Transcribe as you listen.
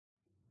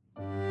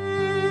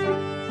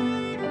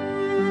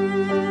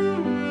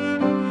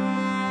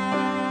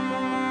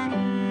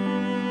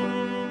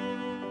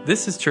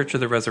This is Church of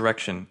the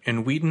Resurrection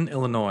in Wheaton,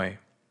 Illinois.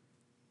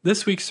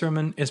 This week's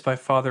sermon is by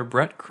Father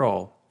Brett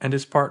Kroll and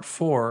is part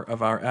 4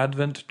 of our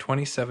Advent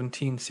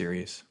 2017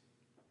 series.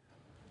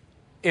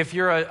 If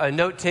you're a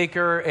note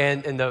taker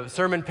and the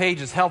sermon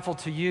page is helpful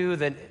to you,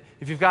 then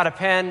if you've got a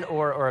pen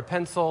or a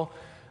pencil,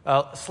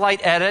 slight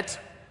edit.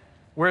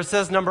 Where it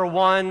says number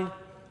 1,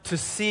 to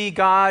see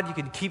God, you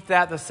can keep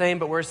that the same,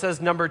 but where it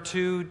says number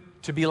 2,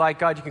 to be like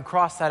God, you can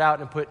cross that out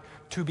and put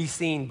to be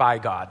seen by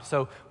God.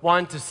 So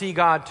 1, to see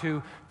God,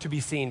 2, to be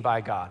seen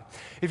by God.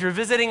 If you're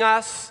visiting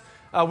us,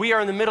 we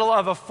are in the middle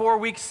of a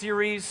 4-week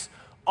series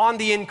on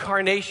the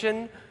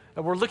Incarnation.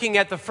 We're looking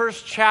at the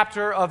first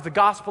chapter of the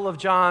Gospel of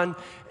John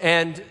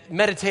and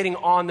meditating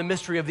on the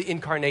mystery of the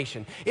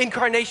Incarnation.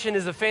 Incarnation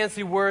is a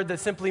fancy word that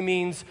simply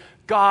means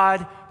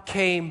God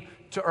came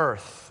to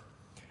earth.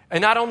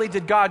 And not only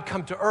did God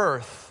come to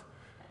earth,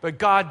 but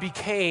God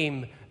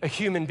became a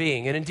human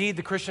being. And indeed,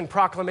 the Christian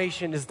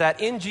proclamation is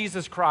that in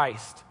Jesus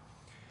Christ,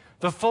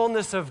 the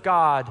fullness of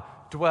God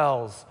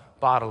dwells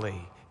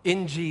bodily.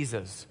 In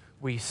Jesus,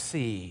 we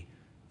see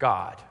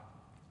God.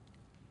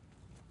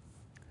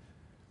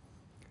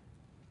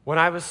 When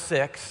I was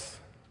 6,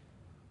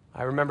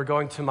 I remember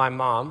going to my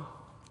mom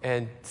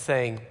and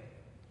saying,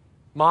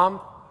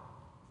 "Mom,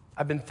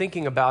 I've been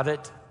thinking about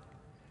it,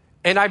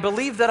 and I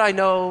believe that I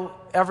know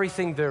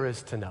everything there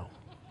is to know."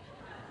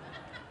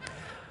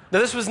 Now,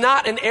 this was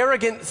not an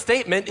arrogant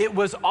statement. It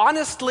was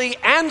honestly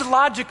and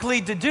logically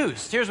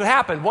deduced. Here's what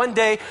happened. One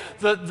day,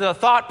 the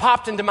thought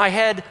popped into my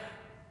head,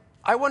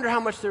 I wonder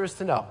how much there is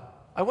to know.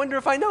 I wonder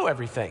if I know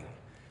everything.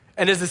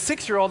 And as a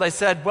 6-year-old, I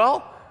said,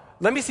 well,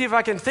 let me see if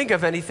I can think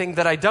of anything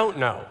that I don't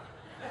know.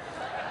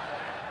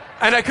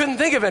 And I couldn't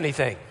think of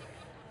anything.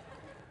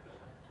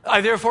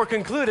 I therefore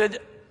concluded,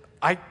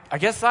 I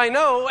guess I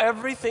know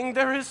everything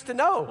there is to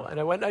know. And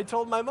I went and I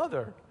told my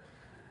mother.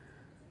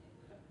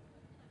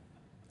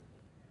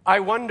 I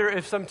wonder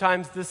if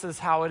sometimes this is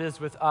how it is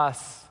with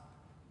us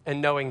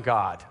and knowing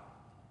God.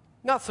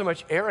 Not so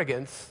much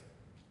arrogance,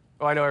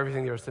 oh, I know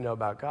everything there is to know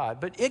about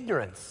God, but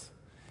ignorance.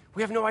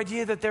 We have no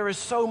idea that there is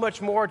so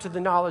much more to the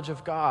knowledge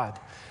of God.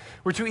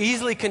 We're too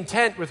easily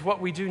content with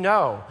what we do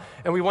know,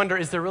 and we wonder,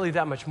 is there really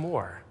that much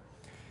more?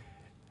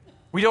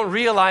 We don't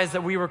realize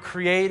that we were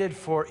created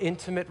for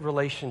intimate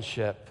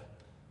relationship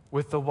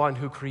with the one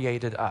who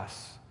created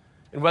us.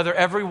 And whether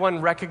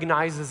everyone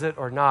recognizes it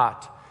or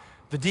not,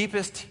 the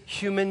deepest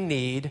human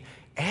need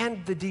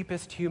and the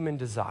deepest human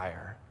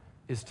desire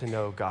is to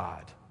know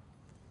God.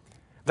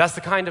 That's the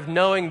kind of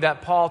knowing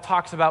that Paul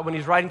talks about when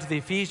he's writing to the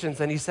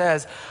Ephesians, and he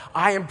says,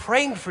 I am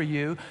praying for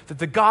you that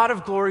the God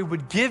of glory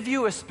would give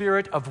you a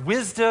spirit of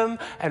wisdom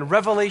and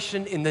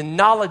revelation in the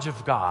knowledge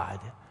of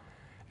God,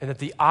 and that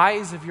the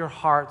eyes of your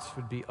hearts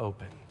would be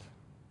opened.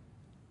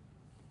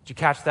 Did you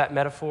catch that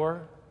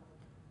metaphor?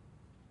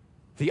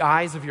 The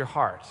eyes of your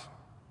heart.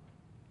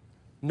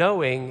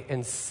 Knowing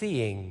and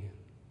seeing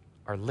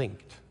are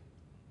linked.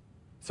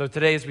 So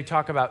today, as we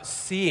talk about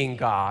seeing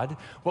God,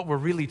 what we're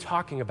really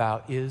talking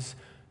about is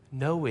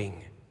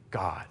knowing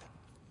God.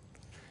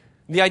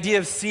 The idea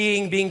of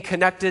seeing being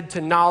connected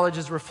to knowledge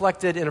is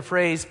reflected in a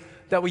phrase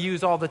that we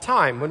use all the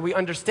time. When we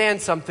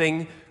understand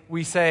something,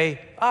 we say,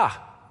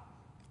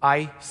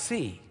 I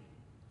see.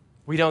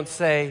 We don't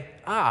say,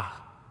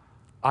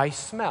 I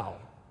smell.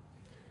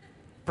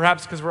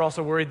 Perhaps because we're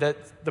also worried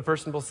that the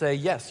person will say,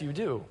 yes, you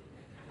do.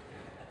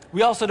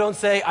 We also don't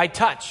say, I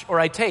touch or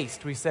I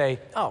taste. We say,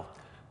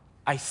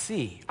 I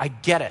see, I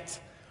get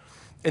it.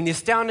 And the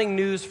astounding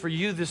news for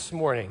you this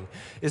morning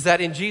is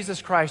that in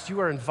Jesus Christ, you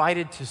are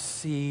invited to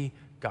see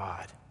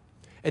God.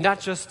 And not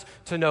just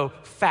to know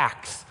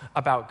facts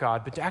about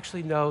God, but to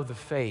actually know the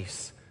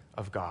face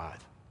of God.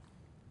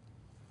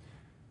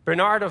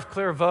 Bernard of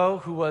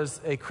Clairvaux, who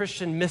was a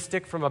Christian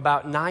mystic from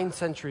about 9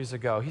 centuries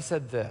ago, he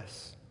said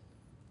this,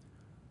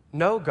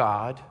 know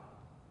God,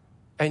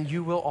 and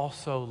you will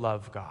also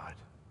love God.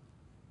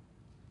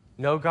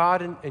 Know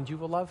God, and you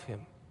will love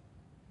him.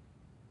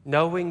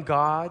 Knowing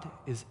God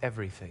is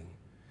everything.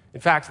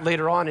 In fact,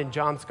 later on in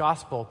John's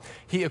gospel,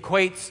 he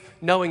equates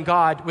knowing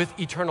God with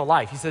eternal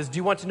life. He says, do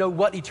you want to know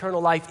what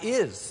eternal life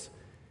is?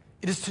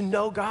 It is to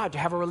know God, to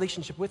have a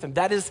relationship with him.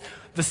 That is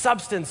the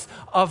substance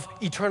of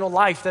eternal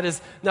life that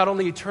is not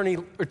only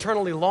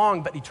eternally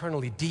long, but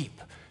eternally deep,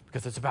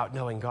 because it's about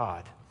knowing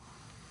God.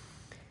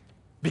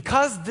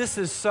 Because this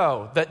is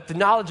so, that the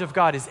knowledge of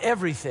God is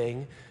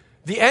everything,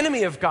 the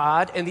enemy of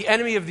God and the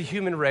enemy of the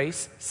human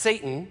race,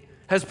 Satan,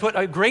 has put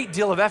a great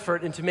deal of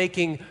effort into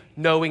making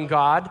knowing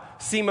God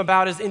seem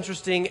about as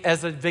interesting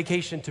as a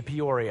vacation to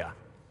Peoria.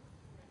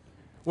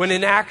 When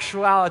in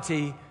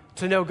actuality,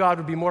 to know God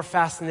would be more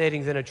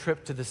fascinating than a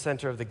trip to the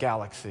center of the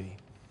galaxy.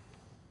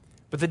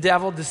 But the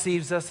devil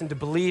deceives us into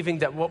believing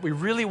that what we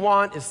really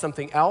want is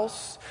something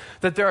else,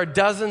 that there are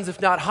dozens, if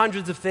not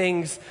hundreds of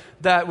things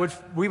that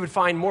we would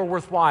find more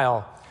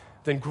worthwhile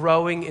than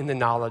growing in the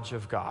knowledge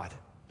of God.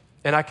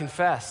 And I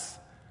confess,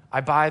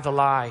 I buy the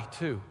lie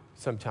too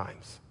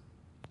sometimes.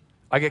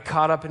 I get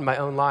caught up in my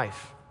own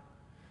life.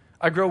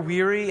 I grow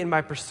weary in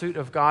my pursuit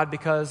of God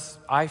because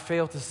I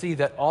fail to see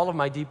that all of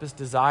my deepest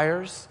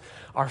desires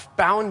are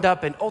bound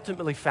up and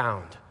ultimately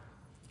found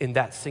in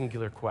that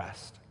singular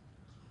quest.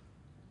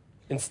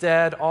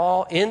 Instead,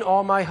 in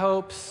all my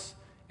hopes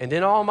and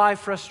in all my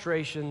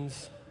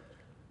frustrations,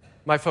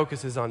 my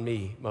focus is on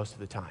me most of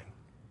the time.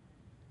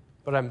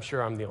 But I'm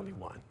sure I'm the only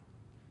one.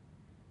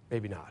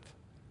 Maybe not.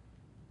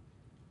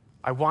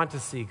 I want to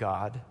see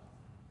God,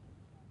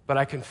 but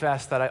I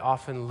confess that I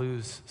often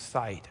lose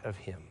sight of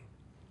him.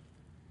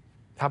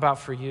 How about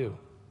for you?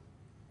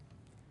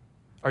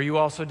 Are you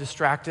also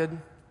distracted?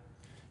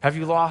 Have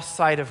you lost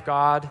sight of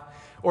God?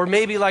 Or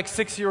maybe like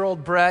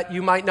 6-year-old Brett,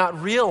 you might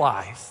not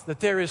realize that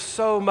there is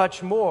so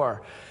much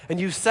more, and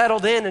you've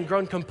settled in and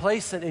grown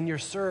complacent in your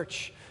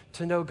search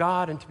to know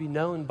God and to be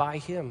known by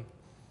him.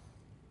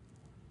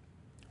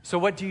 So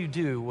what do you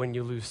do when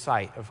you lose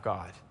sight of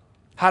God?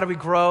 How do we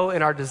grow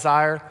in our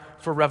desire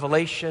for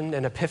revelation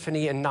and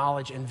epiphany and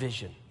knowledge and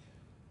vision?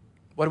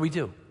 What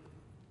do?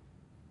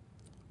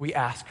 We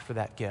ask for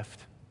that gift.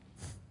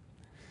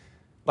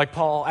 Like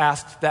Paul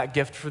asked that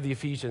gift for the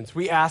Ephesians.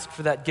 We ask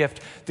for that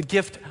gift, the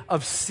gift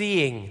of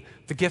seeing,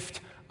 the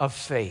gift of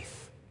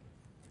faith.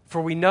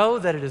 For we know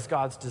that it is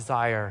God's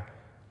desire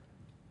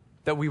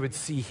that we would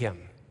see him,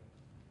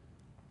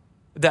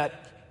 that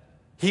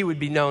he would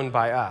be known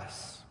by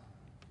us.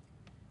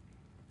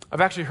 I've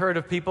actually heard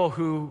of people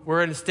who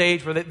were in a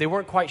stage where they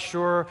weren't quite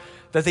sure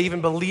that they even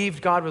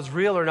believed God was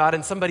real or not,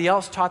 and somebody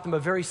else taught them a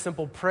very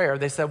simple prayer.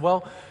 They said,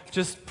 well,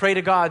 just pray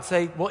to God,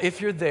 say, well, if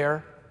you're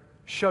there,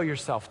 show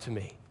yourself to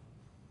me.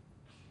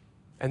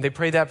 And they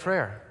pray that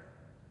prayer.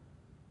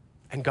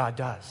 And God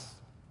does.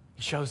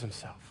 He shows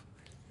himself.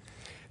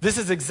 This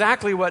is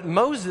exactly what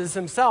Moses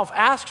himself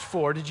asked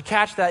for. Did you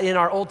catch that in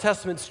our Old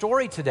Testament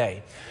story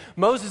today?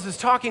 Moses is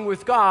talking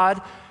with God,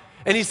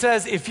 and he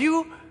says,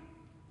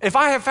 if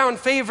I have found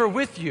favor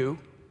with you,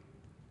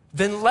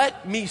 then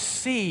let me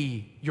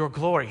see your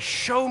glory.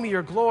 Show me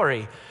your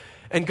glory.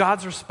 And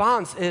God's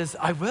response is,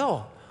 I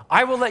will.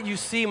 I will let you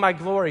see my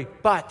glory,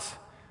 but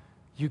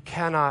you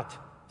cannot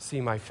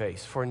see my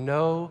face. For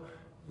no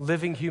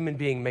living human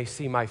being may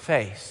see my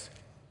face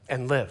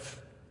and live.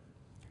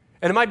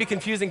 And it might be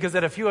confusing because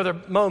at a few other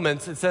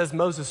moments it says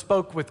Moses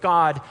spoke with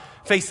God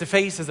face to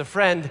face as a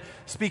friend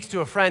speaks to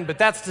a friend, but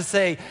that's to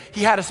say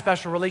he had a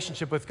special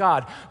relationship with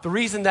God. The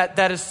reason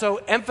that is so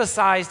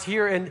emphasized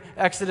here in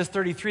Exodus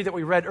 33 that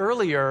we read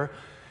earlier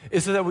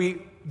is so that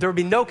there would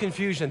be no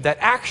confusion that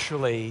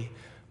actually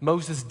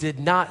Moses did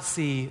not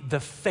see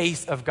the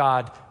face of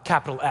God,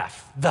 capital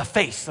F, the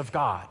face of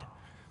God.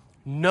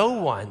 No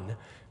one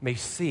may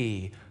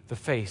see the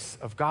face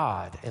of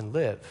God and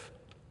live.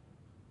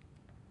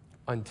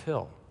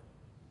 Until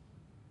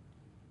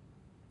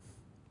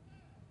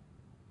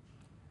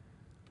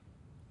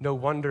no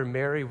wonder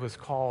Mary was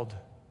called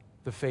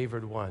the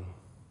favored one.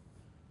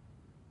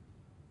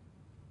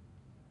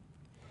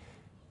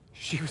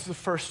 She was the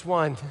first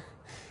one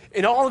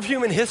in all of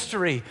human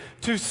history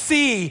to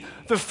see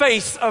the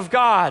face of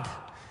God.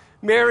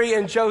 Mary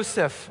and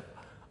Joseph,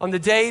 on the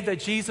day that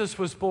Jesus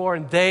was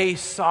born, they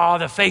saw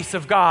the face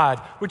of God,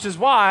 which is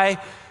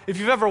why, if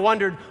you've ever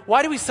wondered,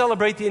 why do we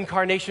celebrate the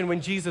incarnation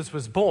when Jesus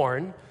was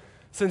born?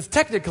 Since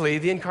technically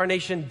the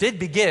incarnation did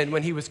begin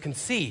when he was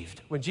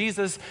conceived. When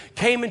Jesus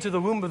came into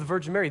the womb of the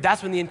Virgin Mary,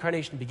 that's when the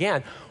incarnation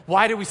began.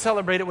 Why do we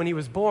celebrate it when he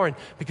was born?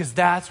 Because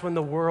that's when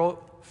the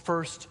world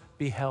first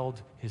beheld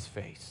his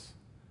face.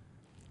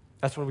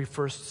 That's when we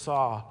first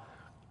saw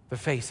the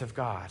face of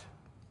God.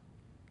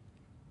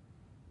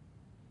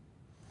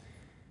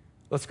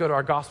 Let's go to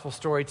our gospel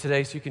story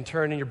today, so you can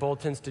turn in your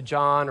bulletins to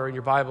John or in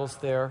your Bibles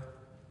there.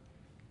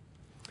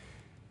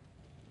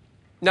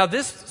 Now,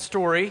 this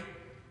story,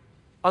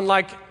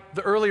 unlike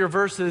the earlier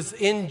verses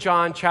in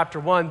John chapter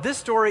 1, this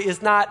story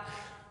is not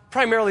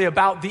primarily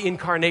about the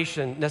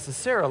incarnation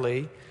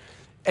necessarily,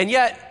 and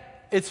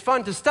yet it's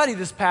fun to study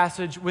this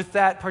passage with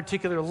that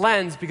particular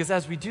lens, because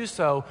as we do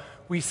so,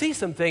 we see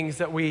some things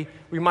that we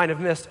might have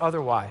missed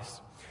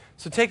otherwise.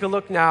 So take a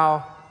look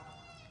now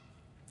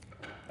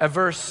at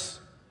verse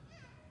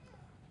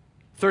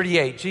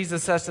 38.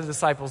 Jesus says to the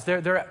disciples,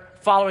 they're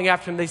following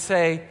after him. They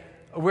say,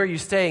 where are you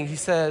staying? He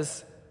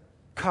says,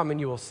 come and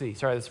you will see.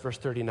 Sorry, that's verse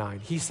 39.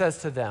 He says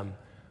to them,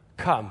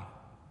 come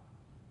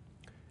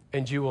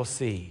and you will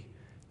see.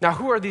 Now,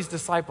 who are these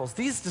disciples?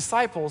 These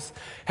disciples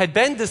had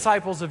been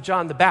disciples of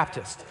John the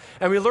Baptist.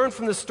 And we learned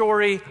from the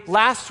story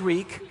last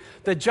week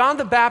that John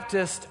the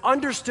Baptist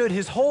understood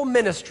his whole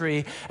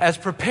ministry as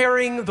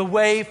preparing the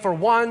way for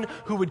one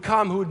who would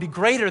come, who would be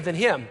greater than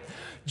him.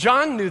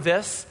 John knew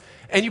this,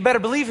 and you better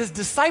believe his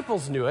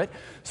disciples knew it.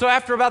 So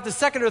after about the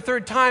second or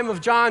third time of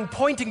John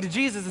pointing to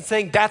Jesus and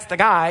saying, that's the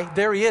guy,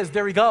 there he is,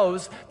 there he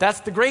goes,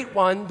 that's the great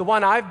one, the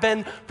one I've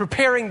been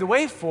preparing the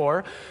way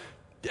for,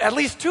 at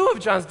least two of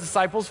John's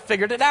disciples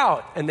figured it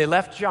out. And they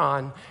left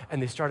John and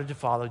they started to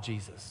follow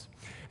Jesus.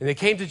 And they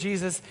came to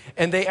Jesus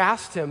and they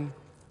asked him,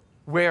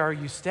 where are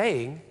you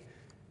staying?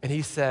 And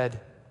he said,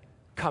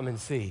 come and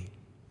see.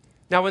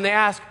 Now when they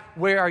ask,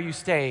 where are you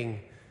staying?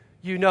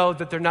 you know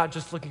that they're not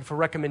just looking for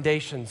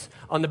recommendations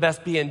on the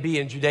best B&B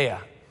in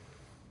Judea.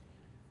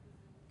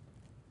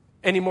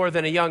 Any more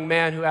than a young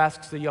man who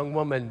asks a young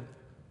woman,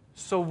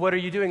 "So what are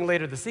you doing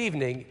later this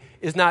evening?"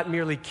 is not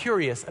merely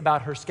curious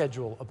about her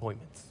schedule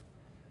appointments.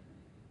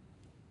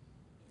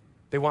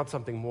 They want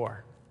something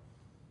more.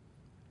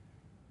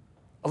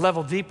 A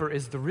level deeper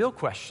is the real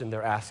question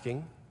they're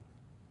asking.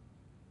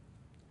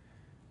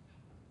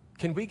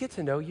 Can we get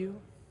to know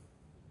you?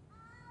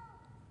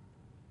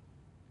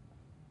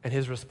 And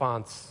his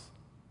response,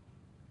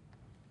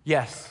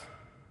 yes,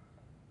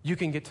 you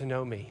can get to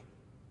know me.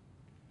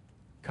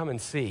 Come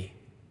and see.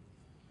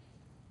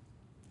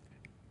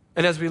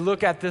 And as we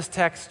look at this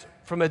text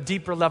from a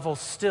deeper level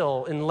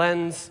still,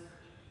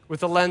 with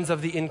the lens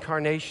of the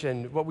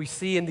incarnation, what we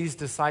see in these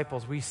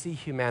disciples, we see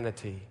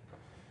humanity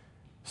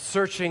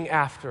searching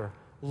after,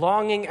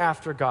 longing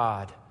after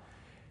God.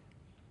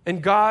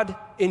 And God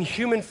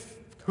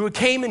who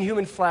came in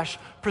human flesh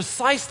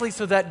precisely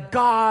so that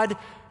God,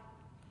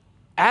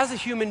 as a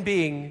human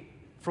being,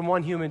 from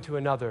one human to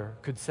another,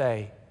 could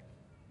say,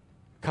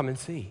 "Come and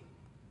see.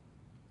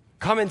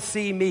 Come and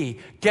see me.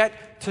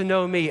 Get to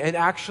know me." And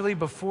actually,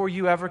 before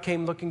you ever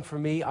came looking for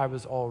me, I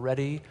was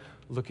already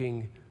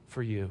looking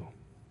for you.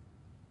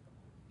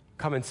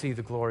 Come and see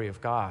the glory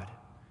of God.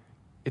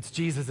 It's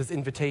Jesus'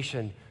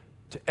 invitation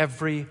to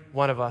every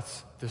one of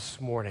us this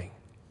morning.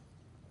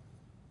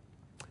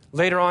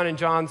 Later on in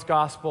John's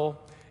gospel,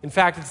 in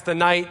fact, it's the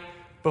night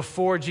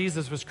before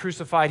Jesus was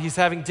crucified, he's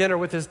having dinner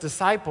with his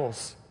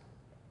disciples.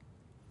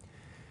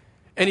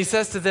 And he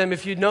says to them,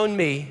 "If you'd known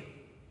me,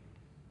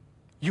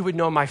 you would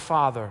know my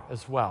Father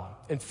as well."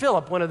 And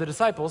Philip, one of the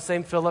disciples,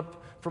 same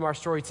Philip from our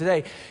story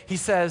today, he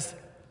says,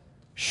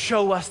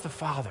 "Show us the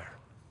Father."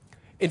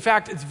 In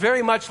fact, it's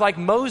very much like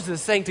Moses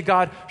saying to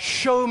God,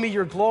 "Show me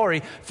your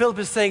glory." Philip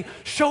is saying,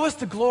 "Show us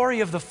the glory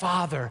of the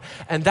Father,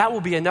 and that will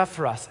be enough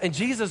for us." And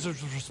Jesus'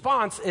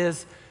 response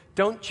is,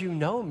 "Don't you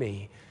know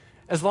me?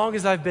 As long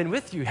as I've been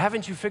with you,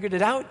 haven't you figured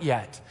it out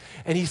yet?"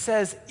 And he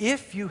says,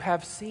 "If you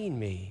have seen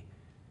me,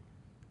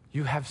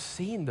 you have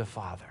seen the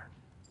Father."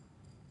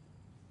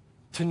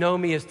 To know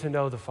me is to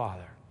know the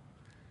Father.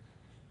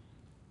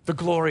 The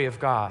glory of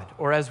God.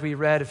 Or as we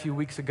read a few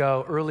weeks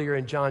ago, earlier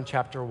in John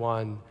chapter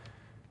 1,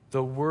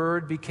 the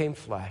Word became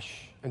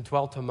flesh and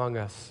dwelt among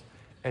us,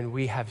 and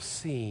we have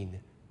seen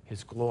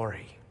his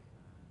glory.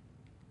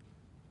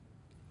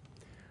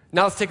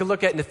 Now let's take a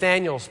look at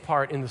Nathanael's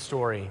part in the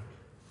story.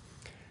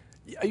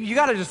 You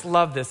got to just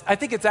love this. I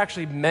think it's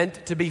actually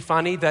meant to be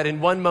funny that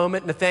in one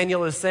moment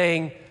Nathanael is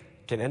saying,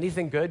 "Can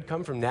anything good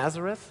come from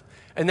Nazareth?"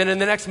 And then in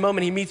the next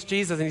moment he meets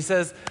Jesus and he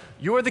says,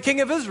 "You are the King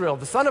of Israel,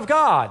 the Son of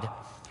God."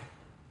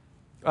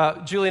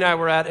 Julie and I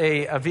were at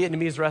a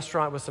Vietnamese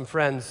restaurant with some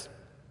friends,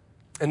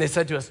 and they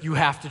said to us, "You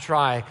have to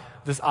try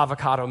this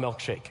avocado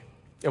milkshake."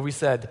 And we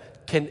said,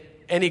 "Can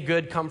any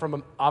good come from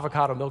an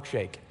avocado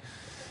milkshake?"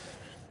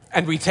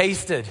 And we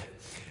tasted.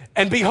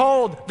 And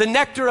behold, the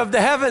nectar of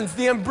the heavens,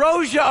 the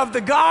ambrosia of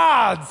the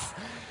gods.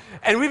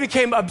 And we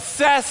became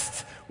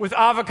obsessed with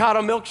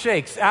avocado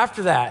milkshakes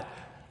after that.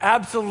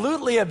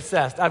 Absolutely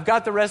obsessed. I've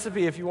got the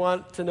recipe if you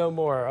want to know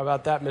more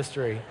about that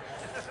mystery.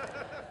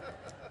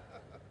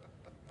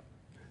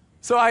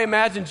 So I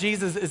imagine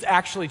Jesus is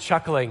actually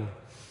chuckling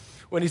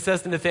when he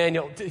says to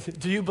Nathanael,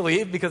 "Do you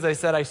believe because I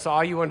said I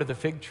saw you under the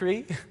fig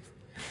tree?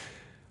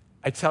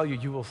 I tell you,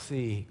 you will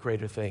see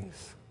greater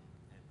things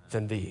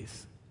than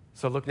these."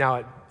 So look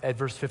now at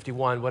verse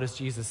 51. What does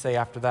Jesus say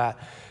after that?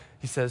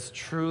 He says,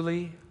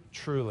 "Truly,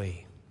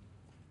 truly,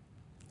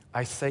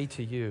 I say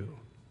to you,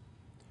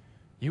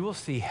 you will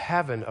see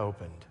heaven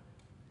opened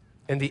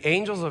and the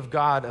angels of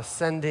God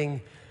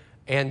ascending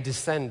and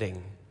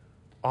descending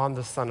on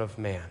the Son of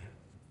Man."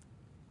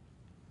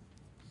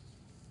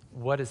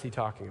 What is he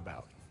talking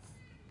about?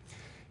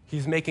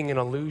 He's making an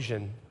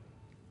allusion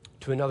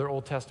to another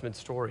Old Testament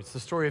story. It's the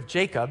story of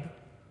Jacob,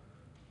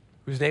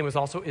 whose name was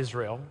also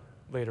Israel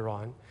later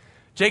on.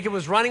 Jacob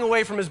was running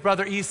away from his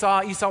brother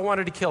Esau. Esau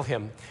wanted to kill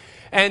him.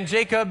 And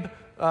Jacob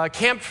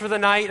camped for the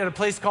night at a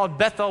place called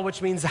Bethel,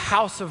 which means the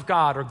house of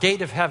God or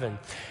gate of heaven.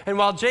 And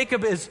while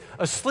Jacob is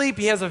asleep,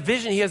 he has a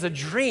vision, he has a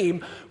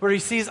dream where he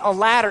sees a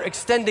ladder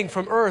extending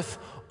from earth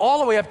all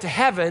the way up to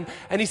heaven,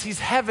 and he sees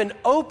heaven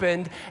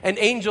opened and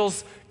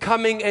angels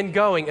coming and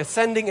going,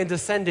 ascending and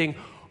descending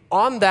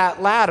on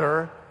that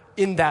ladder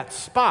in that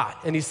spot.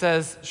 And he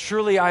says,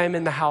 "Surely I am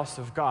in the house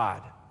of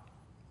God."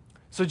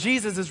 So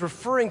Jesus is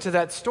referring to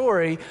that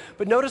story,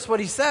 but notice what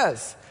he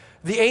says.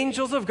 The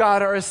angels of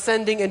God are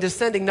ascending and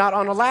descending not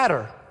on a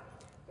ladder,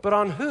 but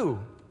on who?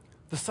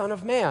 The Son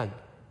of Man,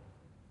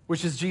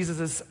 which is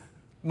Jesus'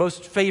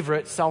 most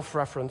favorite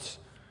self-reference.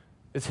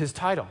 It's his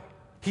title.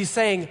 He's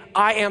saying,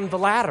 "I am the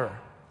ladder."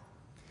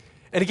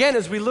 And again,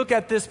 as we look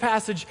at this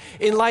passage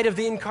in light of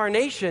the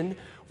incarnation,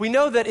 we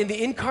know that in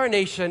the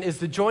incarnation is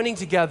the joining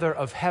together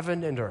of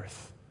heaven and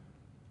earth,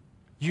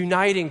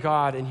 uniting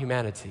God and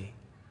humanity.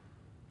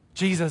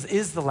 Jesus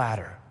is the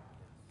ladder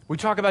We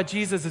talk about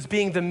Jesus as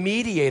being the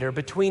mediator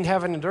between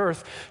heaven and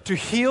earth to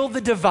heal the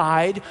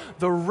divide,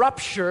 the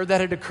rupture that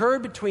had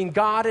occurred between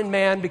God and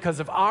man because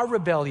of our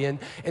rebellion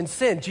and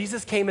sin.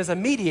 Jesus came as a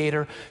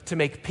mediator to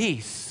make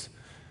peace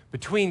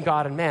between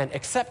God and man,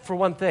 except for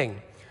one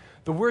thing.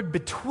 The word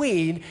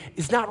between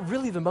is not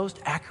really the most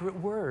accurate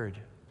word.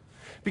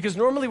 Because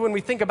normally when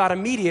we think about a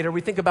mediator,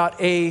 we think about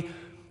a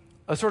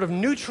sort of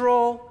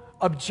neutral,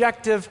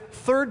 objective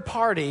third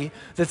party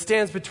that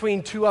stands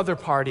between two other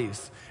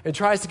parties and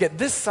tries to get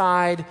this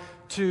side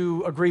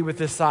to agree with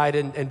this side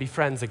and be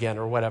friends again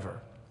or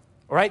whatever.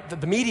 All right?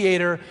 The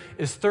mediator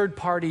is third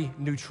party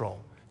neutral.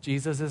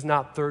 Jesus is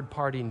not third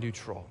party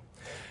neutral.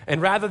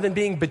 And rather than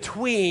being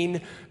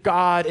between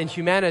God and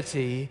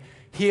humanity,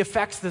 he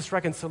effects this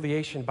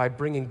reconciliation by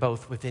bringing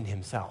both within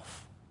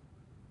himself.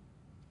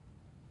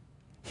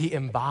 He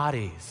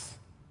embodies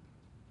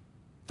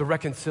the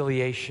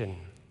reconciliation,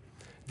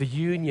 the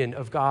union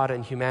of God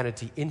and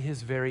humanity in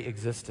his very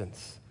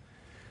existence.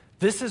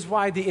 This is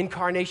why the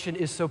incarnation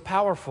is so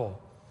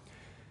powerful.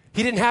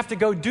 He didn't have to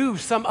go do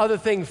some other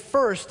thing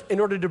first in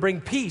order to bring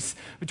peace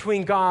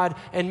between God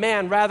and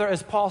man. Rather,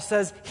 as Paul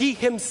says, he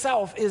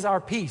himself is our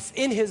peace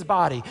in his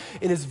body,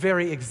 in his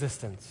very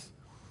existence.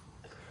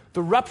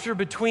 The rupture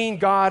between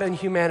God and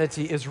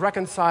humanity is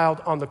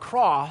reconciled on the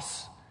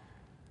cross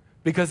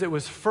because it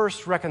was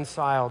first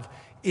reconciled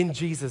in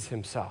Jesus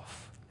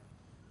himself.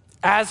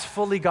 As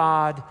fully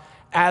God,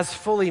 as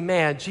fully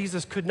man,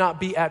 Jesus could not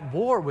be at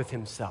war with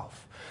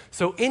himself.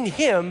 So in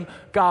him,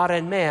 God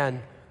and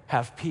man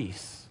have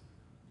peace.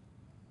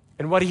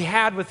 And what he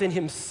had within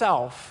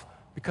himself,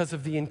 because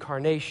of the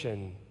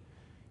incarnation,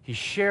 he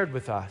shared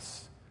with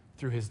us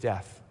through his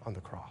death on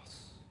the cross.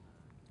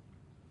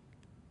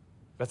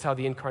 That's how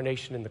the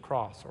incarnation and the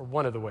cross, or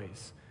one of the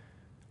ways,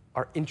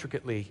 are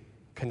intricately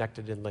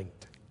connected and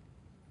linked.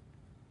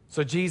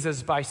 So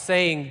Jesus, by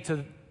saying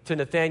to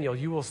Nathanael,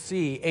 you will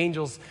see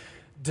angels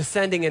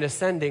descending and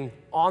ascending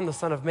on the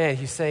Son of Man,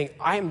 he's saying,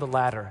 I am the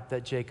ladder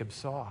that Jacob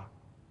saw.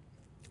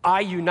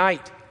 I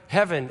unite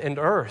heaven and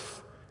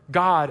earth,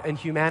 God and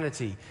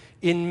humanity.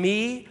 In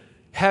me,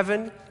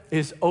 heaven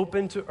is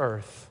open to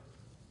earth,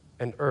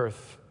 and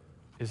earth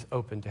is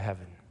open to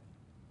heaven.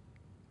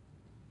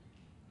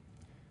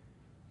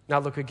 Now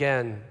look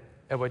again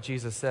at what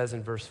Jesus says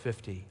in verse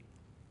 50.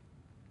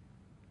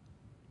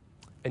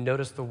 And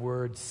notice the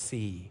word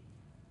see.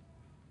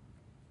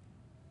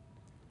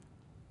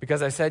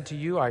 Because I said to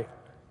you, I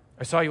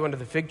saw you under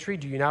the fig tree,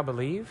 do you now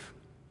believe?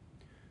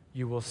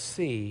 You will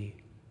see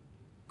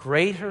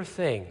greater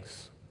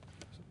things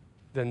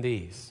than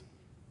these.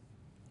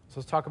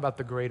 So let's talk about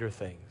the greater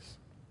things.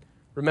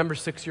 Remember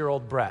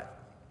 6-year-old Brett.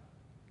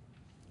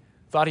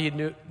 Thought he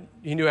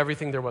knew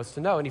everything there was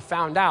to know, and he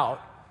found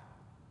out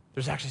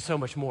there's actually so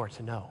much more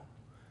to know.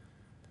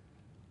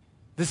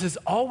 This is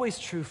always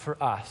true for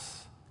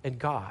us and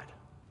God.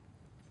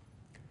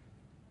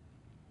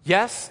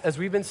 Yes, as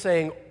we've been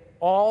saying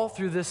all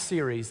through this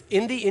series,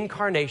 in the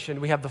incarnation,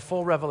 we have the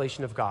full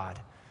revelation of God.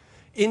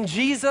 In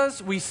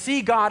Jesus, we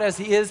see God as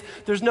he is.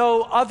 There's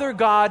no other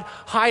God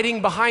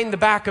hiding behind the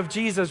back of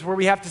Jesus where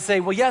we have to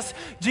say, well, yes,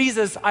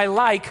 Jesus I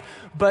like,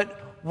 but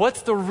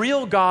what's the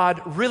real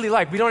God really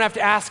like? We don't have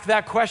to ask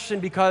that question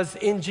because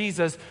in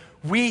Jesus,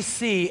 we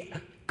see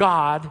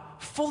God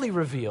fully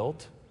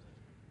revealed.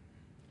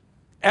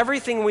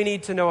 Everything we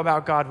need to know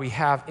about God we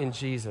have in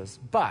Jesus.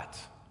 But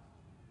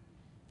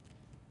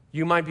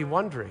you might be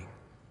wondering,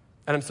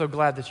 and I'm so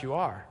glad that you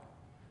are,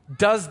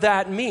 does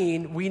that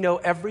mean we know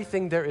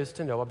everything there is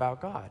to know about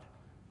God?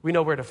 We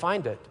know where to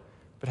find it,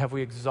 but have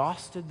we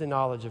exhausted the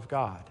knowledge of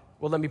God?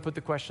 Well, let me put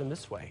the question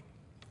this way.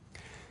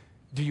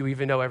 Do you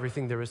even know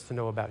everything there is to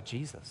know about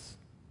Jesus?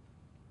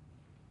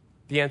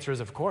 The answer is,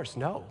 of course,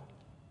 no.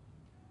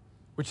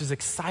 Which is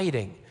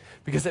exciting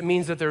because it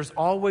means that there's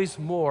always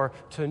more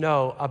to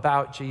know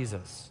about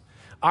Jesus.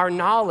 Our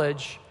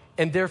knowledge,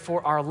 and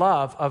therefore our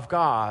love of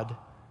God,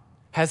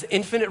 has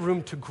infinite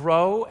room to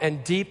grow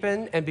and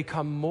deepen and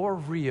become more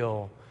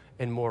real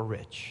and more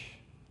rich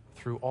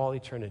through all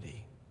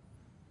eternity.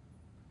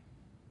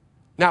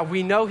 Now,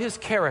 we know his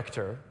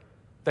character,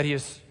 that he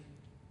is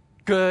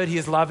good, he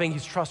is loving,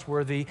 he's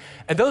trustworthy,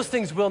 and those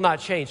things will not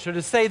change. So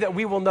to say that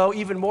we will know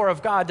even more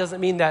of God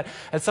doesn't mean that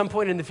at some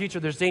point in the future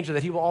there's danger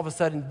that he will all of a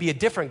sudden be a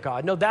different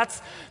God. No,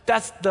 that's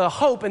the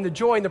hope and the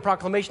joy and the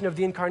proclamation of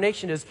the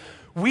incarnation is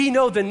we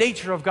know the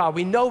nature of God.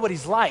 We know what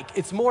he's like.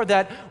 It's more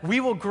that we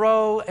will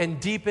grow and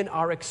deepen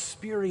our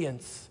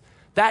experience,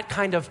 that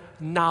kind of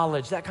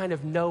knowledge, that kind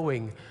of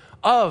knowing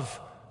of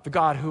the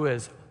God who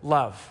is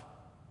love.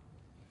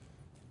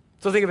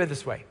 So think of it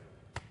this way.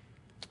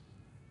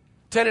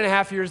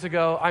 10.5 years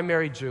ago, I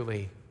married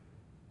Julie.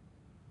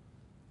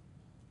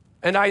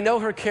 And I know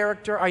her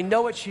character. I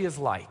know what she is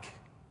like.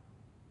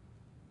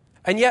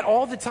 And yet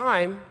all the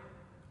time,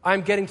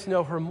 I'm getting to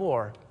know her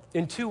more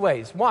in two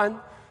ways. One,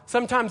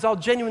 sometimes I'll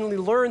genuinely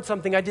learn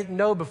something I didn't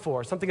know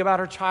before, something about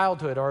her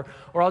childhood, or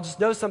I'll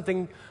just know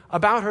something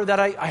about her that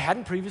I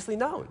hadn't previously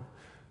known.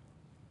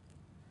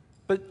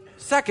 But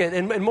second,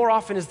 and more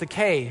often is the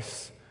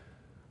case,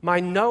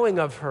 my knowing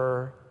of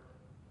her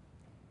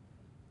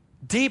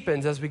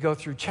deepens as we go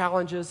through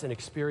challenges and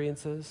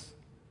experiences.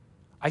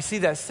 I see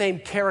that same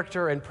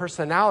character and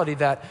personality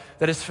that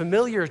is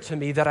familiar to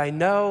me, that I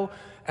know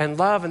and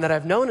love and that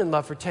I've known and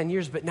loved for 10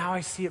 years, but now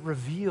I see it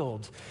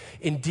revealed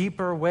in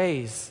deeper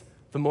ways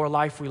the more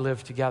life we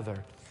live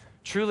together.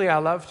 Truly, I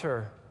loved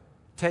her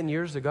 10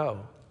 years ago.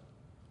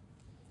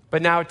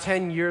 But now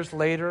 10 years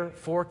later,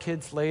 4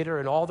 kids later,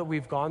 and all that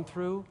we've gone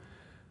through,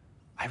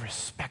 I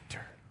respect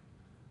her.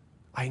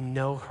 I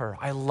know her.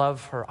 I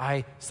love her.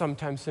 I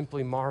sometimes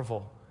simply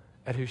marvel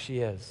at who she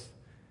is.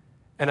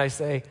 And I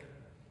say,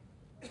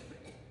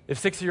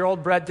 if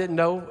 6-year-old Brett didn't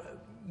know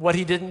what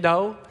he didn't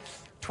know,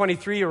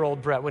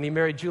 23-year-old Brett, when he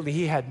married Julie,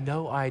 he had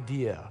no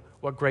idea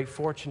what great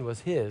fortune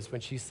was his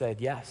when she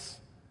said yes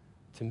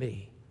to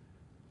me.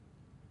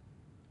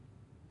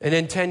 And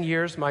in 10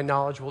 years, my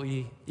knowledge will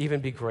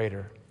even be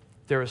greater.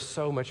 There is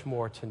so much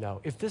more to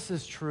know. If this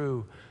is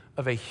true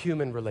of a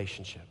human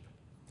relationship,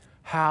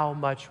 how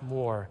much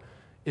more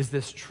is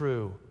this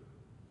true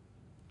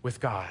with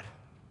God?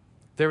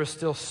 There is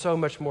still so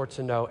much more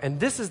to know. And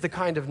this is the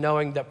kind of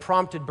knowing that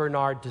prompted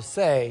Bernard to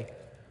say,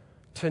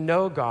 to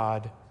know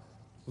God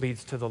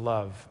leads to the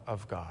love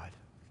of God,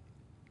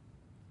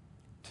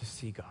 to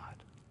see God.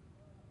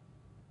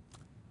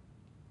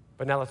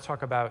 But now let's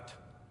talk about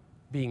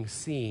being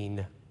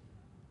seen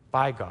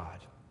by God.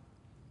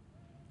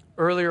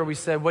 Earlier we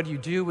said, what do you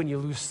do when you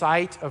lose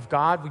sight of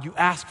God? Well, you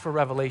ask for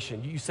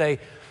revelation. You say,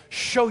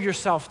 show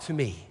yourself to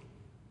me.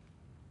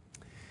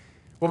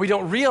 What we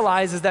don't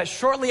realize is that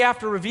shortly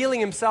after revealing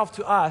himself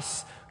to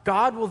us,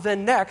 God will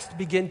then next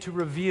begin to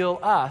reveal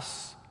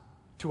us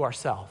to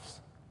ourselves.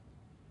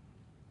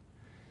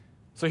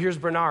 So here's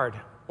Bernard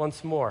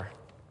once more.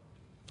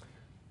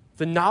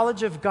 The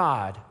knowledge of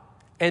God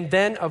and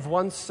then of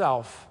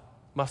oneself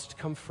must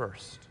come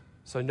first.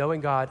 So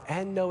knowing God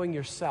and knowing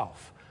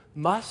yourself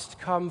must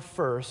come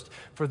first,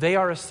 for they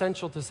are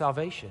essential to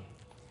salvation.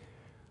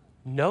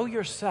 Know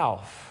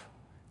yourself,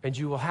 and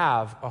you will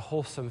have a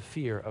wholesome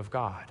fear of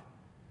God.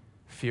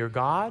 Fear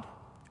God,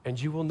 and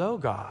you will know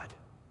God.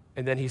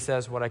 And then he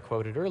says what I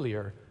quoted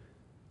earlier,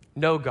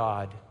 know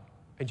God,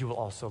 and you will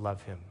also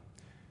love him.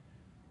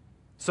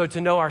 So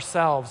to know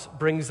ourselves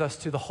brings us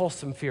to the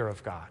wholesome fear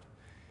of God.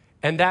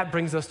 And that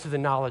brings us to the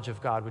knowledge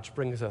of God, which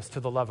brings us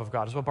to the love of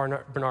God, is what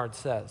Bernard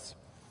says.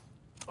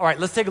 All right,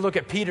 let's take a look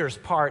at Peter's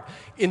part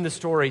in the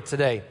story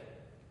today.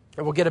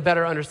 And we'll get a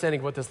better understanding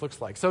of what this looks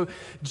like. So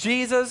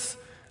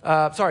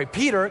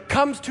Peter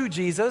comes to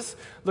Jesus.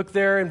 Look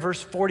there in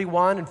verse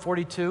 41 and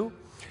 42.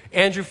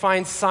 Andrew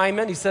finds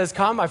Simon. He says,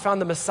 come, I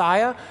found the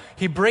Messiah.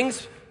 He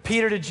brings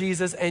Peter to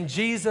Jesus, and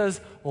Jesus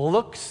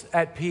looks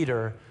at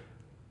Peter,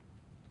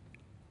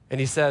 and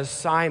he says,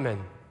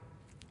 Simon,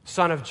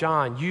 son of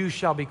John, you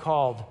shall be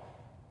called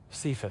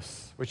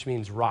Cephas, which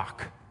means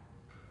rock,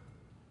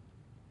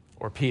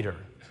 or Peter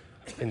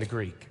in the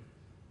Greek.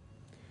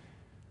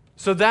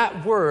 So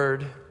that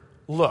word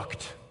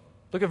looked.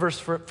 Look at verse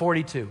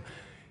 42.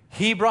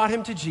 He brought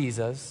him to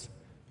Jesus.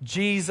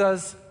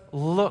 Jesus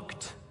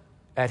looked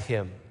at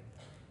him.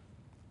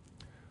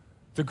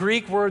 The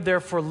Greek word there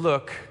for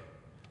look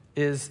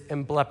is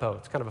emblepo.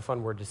 It's kind of a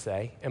fun word to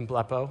say,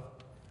 emblepo.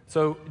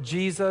 So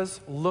Jesus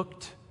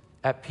looked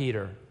at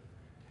Peter.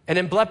 And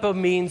emblepo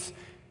means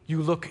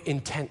you look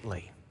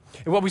intently.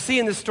 And what we see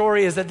in this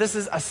story is that this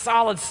is a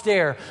solid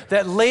stare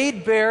that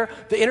laid bare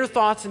the inner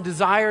thoughts and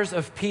desires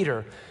of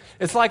Peter.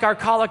 It's like our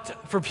collect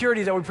for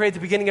purity that we pray at the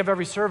beginning of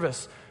every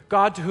service.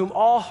 God, to whom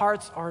all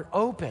hearts are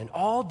open,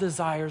 all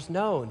desires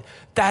known.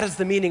 That is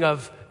the meaning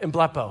of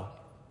emblepo.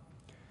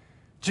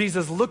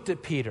 Jesus looked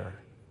at Peter,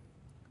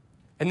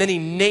 and then he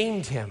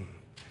named him,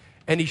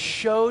 and he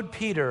showed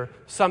Peter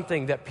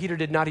something that Peter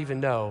did not even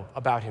know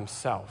about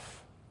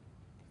himself.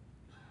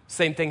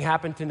 Same thing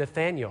happened to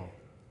Nathanael.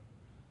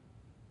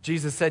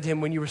 Jesus said to him,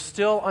 when you were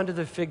still under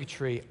the fig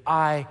tree,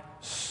 I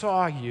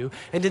saw you.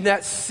 And in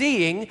that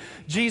seeing,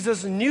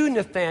 Jesus knew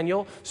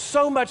Nathanael,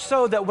 so much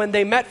so that when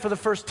they met for the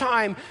first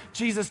time,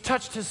 Jesus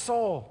touched his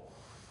soul.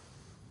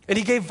 And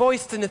he gave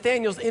voice to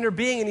Nathanael's inner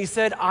being, and he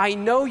said, I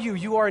know you.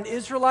 You are an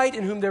Israelite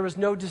in whom there is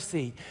no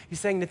deceit. He's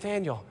saying,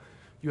 Nathanael,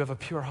 you have a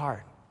pure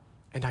heart,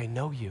 and I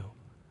know you.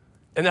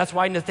 And that's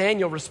why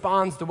Nathanael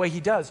responds the way he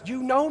does.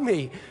 You know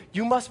me.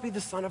 You must be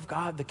the Son of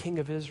God, the King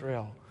of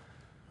Israel.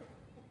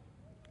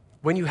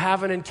 When you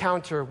have an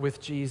encounter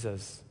with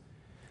Jesus,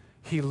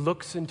 he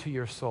looks into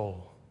your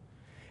soul,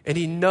 and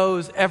he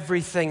knows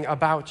everything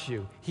about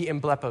you. He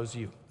emblepos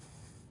you.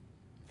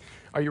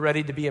 Are you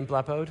ready to be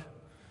emblepoed?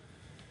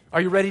 Are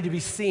you ready to be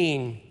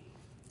seen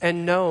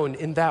and known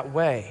in that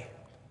way?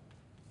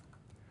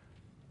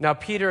 Now,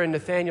 Peter and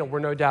Nathanael were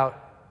no doubt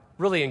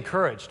really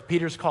encouraged.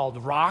 Peter's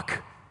called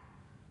rock.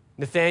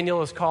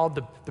 Nathanael is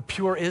called the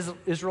pure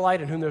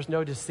Israelite in whom there's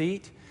no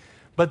deceit.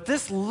 But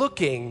this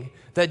looking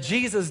that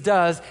Jesus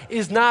does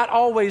is not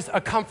always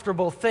a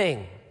comfortable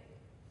thing.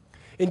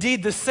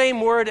 Indeed, the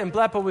same word,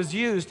 emblepo, was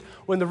used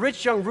when the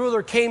rich young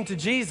ruler came to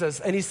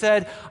Jesus and he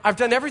said, I've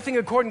done everything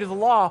according to the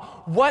law.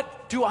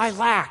 What do I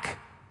lack?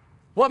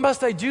 What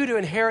must I do to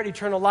inherit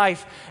eternal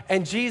life?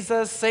 And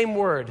Jesus, same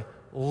word,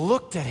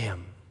 looked at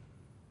him.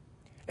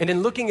 And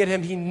in looking at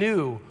him, he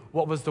knew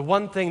what was the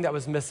one thing that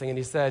was missing. And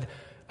he said,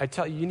 I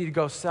tell you, you need to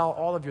go sell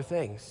all of your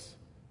things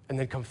and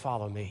then come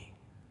follow me.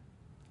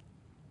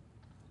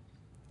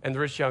 And the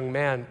rich young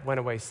man went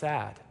away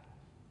sad.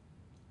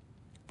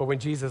 But when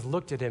Jesus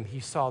looked at him,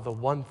 he saw the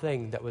one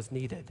thing that was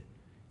needed.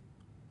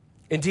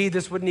 Indeed,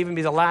 this wouldn't even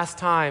be the last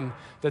time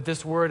that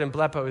this word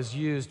emblepo is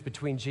used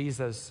between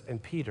Jesus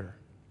and Peter.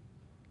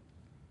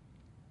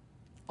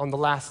 On the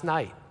last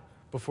night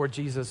before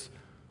Jesus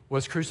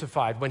was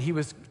crucified, when he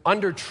was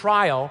under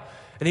trial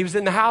and he was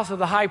in the house of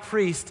the high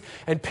priest,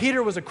 and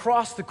Peter was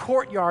across the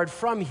courtyard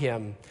from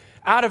him,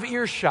 out of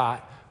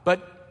earshot,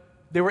 but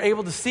they were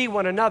able to see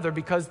one another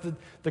because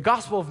the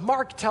Gospel of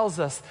Mark tells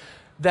us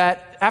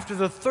that after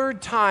the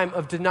third time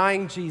of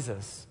denying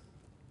Jesus,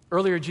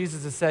 earlier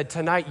Jesus has said,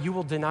 tonight you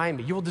will deny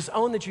me. You will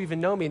disown that you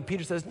even know me. And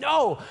Peter says,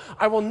 no,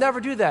 I will never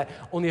do that.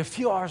 Only a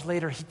few hours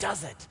later, he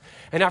does it.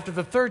 And after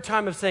the third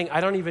time of saying,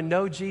 I don't even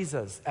know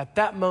Jesus, at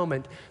that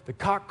moment, the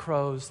cock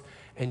crows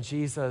and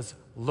Jesus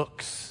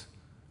looks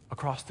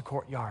across the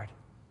courtyard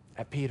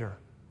at Peter.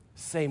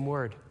 Same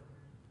word.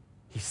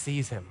 He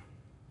sees him.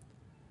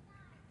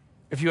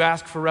 If you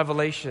ask for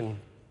revelation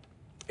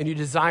and you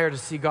desire to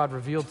see God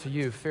revealed to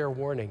you, fair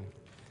warning,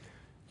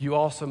 you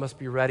also must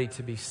be ready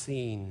to be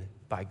seen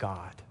by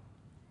God.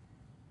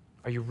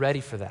 Are you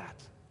ready for that?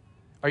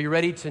 Are you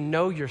ready to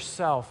know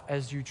yourself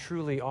as you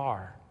truly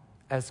are,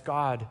 as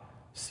God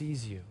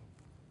sees you?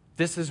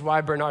 This is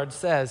why Bernard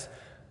says,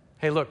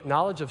 hey, look,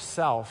 knowledge of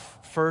self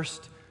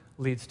first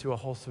leads to a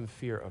wholesome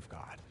fear of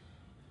God,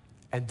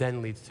 and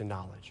then leads to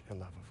knowledge and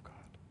love of God.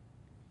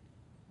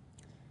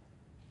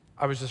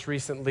 I was just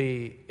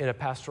recently in a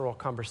pastoral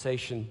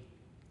conversation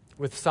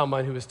with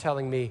someone who was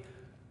telling me,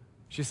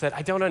 she said,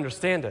 I don't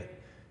understand it.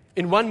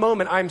 In one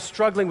moment, I'm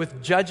struggling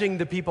with judging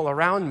the people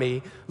around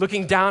me,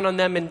 looking down on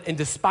them and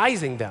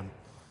despising them.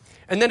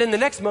 And then in the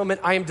next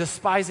moment, I am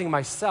despising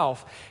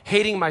myself,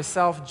 hating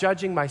myself,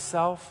 judging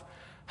myself.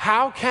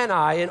 How can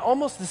I, in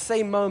almost the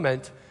same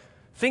moment,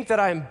 think that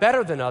I am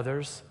better than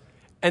others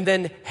and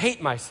then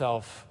hate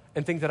myself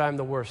and think that I'm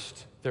the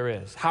worst there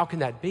is? How can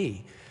that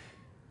be?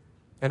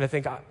 And I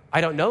think,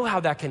 I don't know how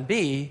that can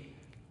be,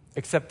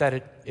 except that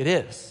it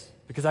is,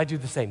 because I do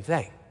the same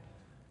thing.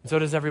 And so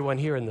does everyone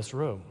here in this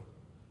room.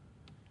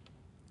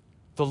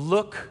 The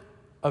look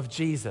of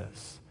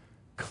Jesus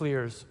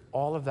clears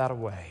all of that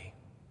away.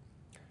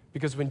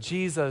 Because when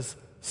Jesus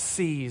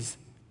sees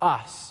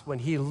us, when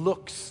he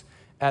looks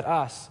at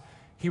us,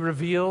 he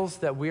reveals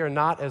that we are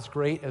not as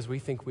great as we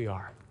think we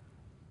are.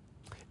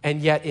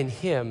 And yet in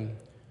him,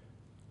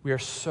 we are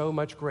so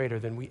much greater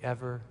than we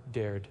ever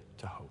dared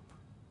to hope.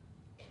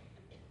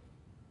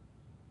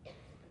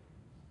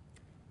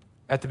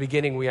 At the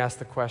beginning, we asked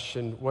the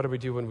question, what do we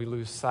do when we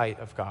lose sight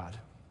of God?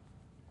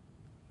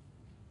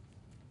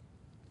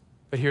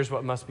 But here's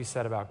what must be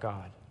said about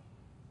God.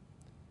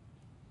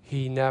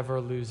 He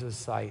never loses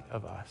sight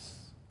of us.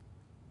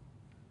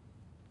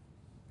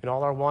 In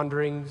all our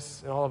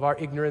wanderings, in all of our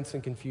ignorance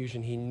and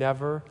confusion, he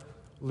never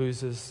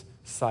loses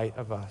sight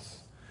of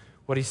us.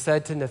 What he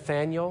said to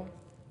Nathanael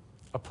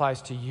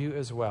applies to you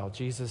as well.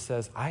 Jesus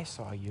says, I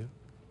saw you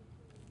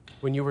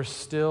when you were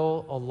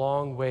still a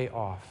long way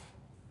off,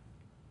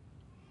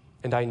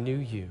 and I knew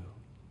you,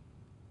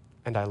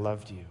 and I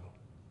loved you.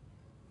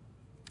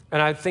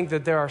 And I think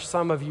that there are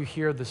some of you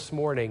here this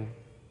morning.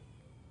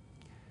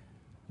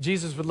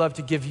 Jesus would love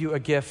to give you a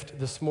gift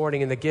this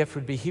morning, and the gift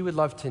would be he would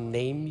love to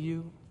name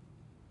you,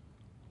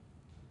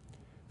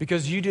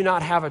 because you do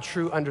not have a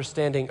true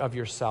understanding of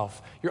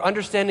yourself. Your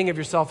understanding of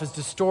yourself is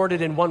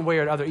distorted in one way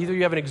or another. Either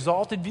you have an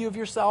exalted view of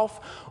yourself,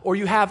 or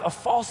you have a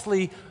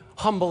falsely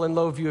humble and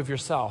low view of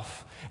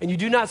yourself. And you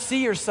do not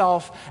see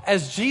yourself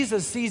as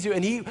Jesus sees you.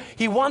 And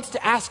he wants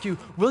to ask you,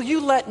 will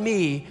you let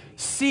me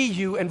see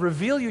you and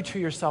reveal you to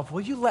yourself?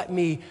 Will you let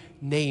me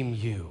name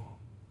you?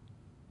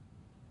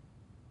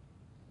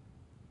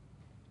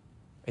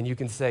 And you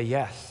can say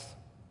yes.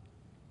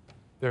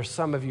 There are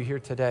some of you here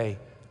today.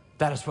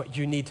 That is what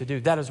you need to do.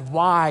 That is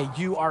why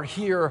you are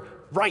here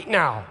right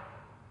now.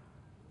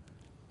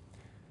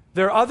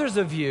 There are others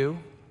of you,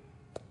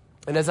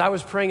 and as I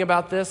was praying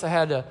about this, I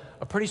had a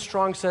pretty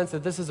strong sense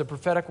that this is a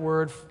prophetic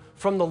word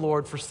from the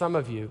Lord for some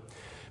of you.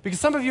 Because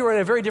some of you are in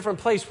a very different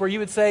place where you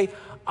would say,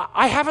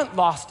 I haven't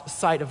lost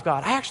sight of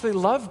God. I actually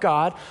love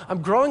God.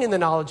 I'm growing in the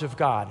knowledge of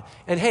God.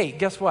 And hey,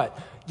 guess what?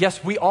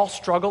 Yes, we all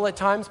struggle at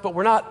times, but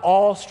we're not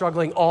all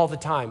struggling all the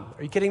time.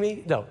 Are you kidding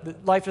me? No,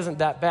 life isn't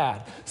that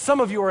bad.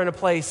 Some of you are in a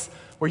place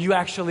where you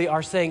actually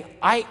are saying,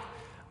 I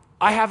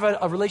have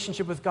a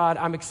relationship with God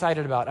I'm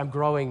excited about. I'm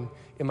growing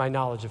in my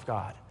knowledge of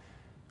God.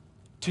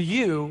 To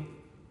you,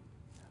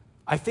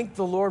 I think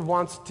the Lord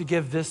wants to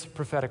give this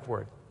prophetic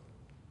word.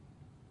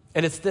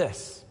 And it's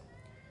this.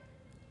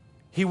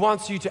 He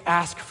wants you to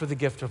ask for the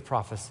gift of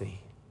prophecy.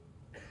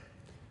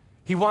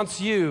 He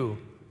wants you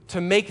to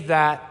make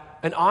that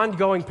an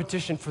ongoing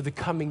petition for the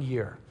coming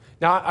year.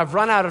 Now, I've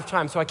run out of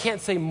time, so I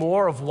can't say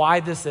more of why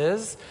this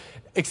is.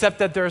 Except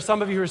that there are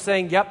some of you who are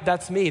saying, yep,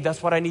 that's me.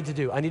 That's what I need to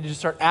do. I need to just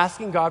start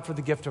asking God for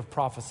the gift of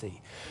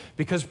prophecy.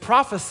 Because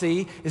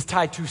prophecy is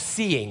tied to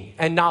seeing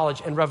and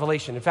knowledge and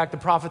revelation. In fact, the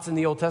prophets in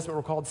the Old Testament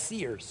were called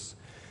seers.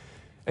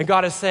 And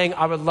God is saying,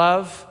 I would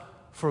love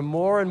for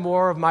more and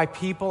more of my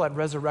people at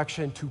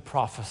resurrection to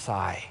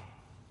prophesy.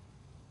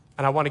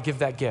 And I want to give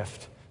that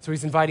gift. So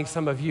he's inviting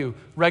some of you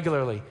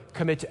regularly,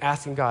 commit to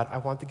asking God, I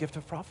want the gift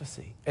of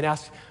prophecy. And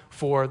ask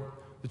for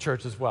the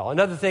church as well.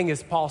 Another thing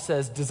is Paul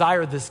says,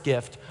 desire this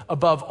gift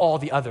above all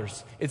the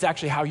others. It's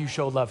actually how you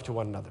show love to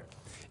one another.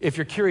 If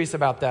you're curious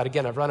about that,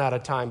 again, I've run out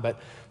of time,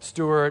 but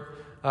Stuart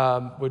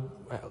would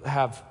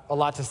have a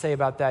lot to say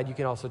about that. You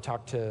can also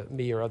talk to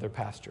me or other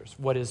pastors.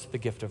 What is the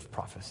gift of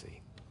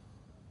prophecy?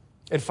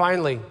 And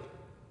finally,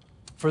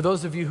 for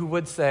those of you who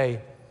would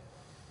say,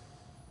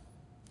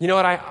 you know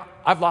what,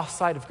 I've lost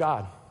sight of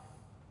God.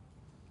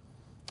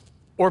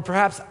 Or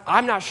perhaps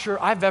I'm not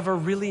sure I've ever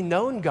really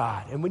known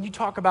God. And when you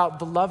talk about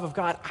the love of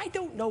God, I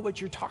don't know what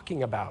you're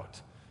talking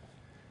about.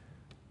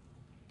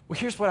 Well,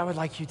 here's what I would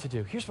like you to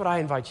do. Here's what I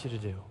invite you to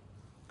do.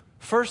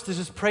 First is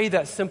just pray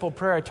that simple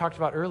prayer I talked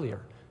about earlier.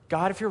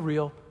 God, if you're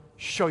real,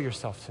 show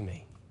yourself to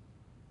me.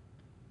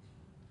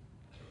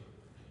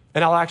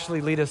 And I'll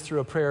actually lead us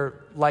through a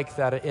prayer like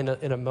that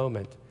in a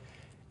moment.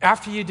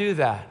 After you do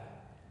that,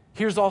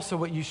 here's also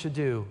what you should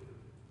do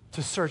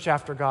to search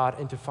after God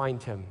and to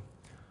find him.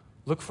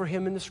 Look for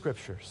him in the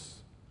scriptures.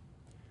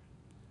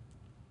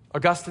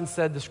 Augustine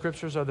said the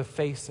scriptures are the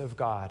face of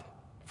God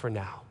for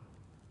now.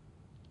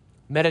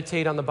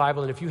 Meditate on the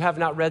Bible, and if you have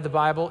not read the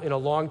Bible in a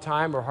long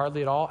time or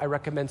hardly at all, I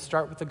recommend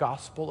start with the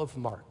Gospel of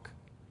Mark.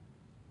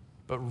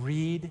 But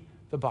read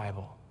the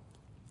Bible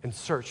and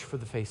search for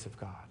the face of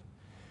God.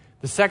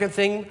 The second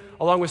thing,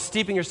 along with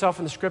steeping yourself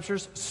in the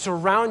scriptures,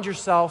 surround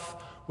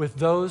yourself with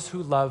those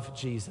who love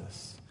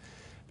Jesus.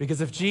 Because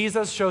if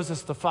Jesus shows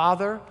us the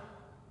Father,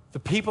 the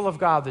people of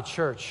God, the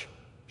church,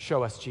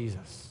 show us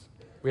Jesus.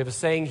 We have a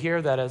saying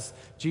here that as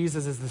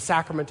Jesus is the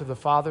sacrament of the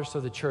Father, so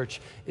the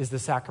church is the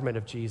sacrament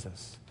of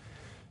Jesus.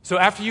 So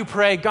after you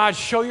pray, God,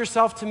 show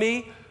yourself to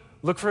me,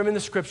 look for him in the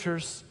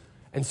scriptures,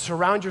 and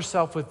surround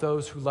yourself with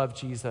those who love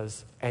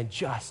Jesus, and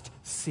just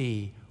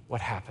see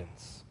what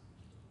happens.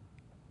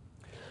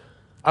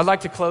 I'd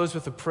like to close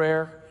with a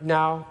prayer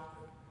now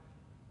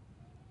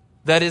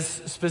that is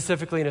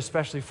specifically and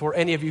especially for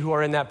any of you who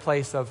are in that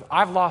place of,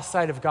 I've lost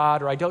sight of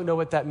God, or I don't know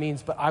what that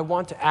means, but I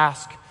want to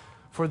ask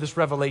for this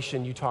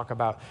revelation you talk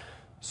about.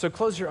 So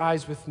close your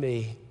eyes with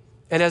me,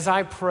 and as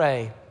I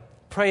pray,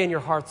 pray in your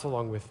hearts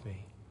along with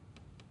me.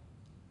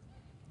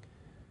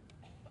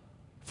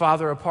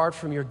 Father, apart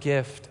from your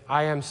gift,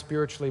 I am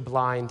spiritually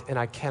blind, and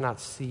I cannot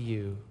see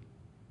you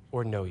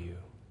or know you.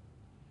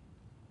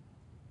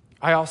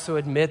 I also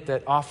admit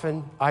that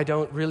often I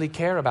don't really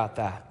care about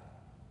that.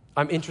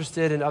 I'm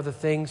interested in other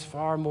things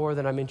far more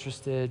than I'm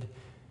interested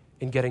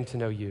in getting to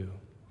know you.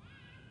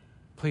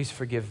 Please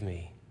forgive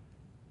me.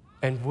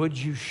 And would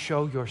you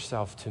show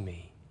yourself to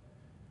me?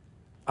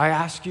 I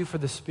ask you for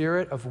the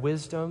spirit of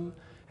wisdom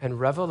and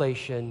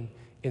revelation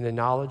in the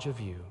knowledge of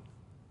you.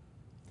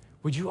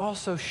 Would you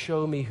also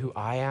show me who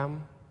I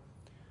am?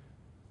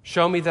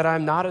 Show me that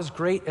I'm not as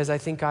great as I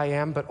think I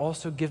am, but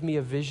also give me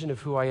a vision of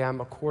who I am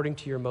according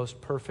to your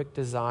most perfect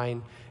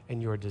design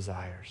and your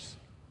desires.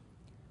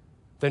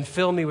 Then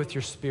fill me with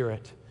your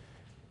spirit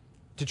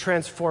to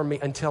transform me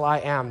until I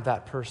am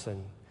that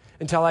person,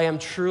 until I am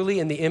truly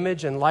in the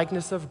image and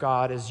likeness of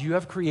God as you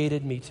have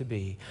created me to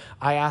be.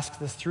 I ask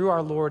this through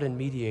our Lord and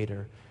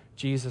mediator,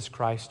 Jesus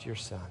Christ, your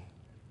Son.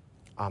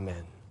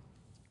 Amen.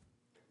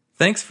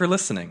 Thanks for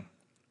listening.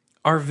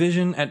 Our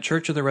vision at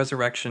Church of the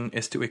Resurrection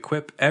is to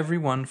equip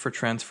everyone for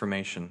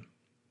transformation.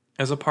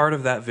 As a part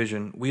of that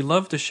vision, we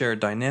love to share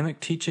dynamic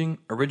teaching,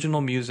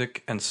 original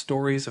music, and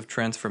stories of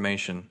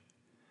transformation.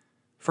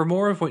 For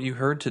more of what you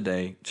heard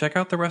today, check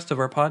out the rest of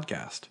our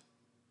podcast.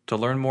 To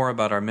learn more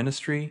about our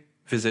ministry,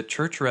 visit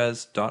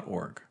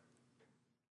churchres.org.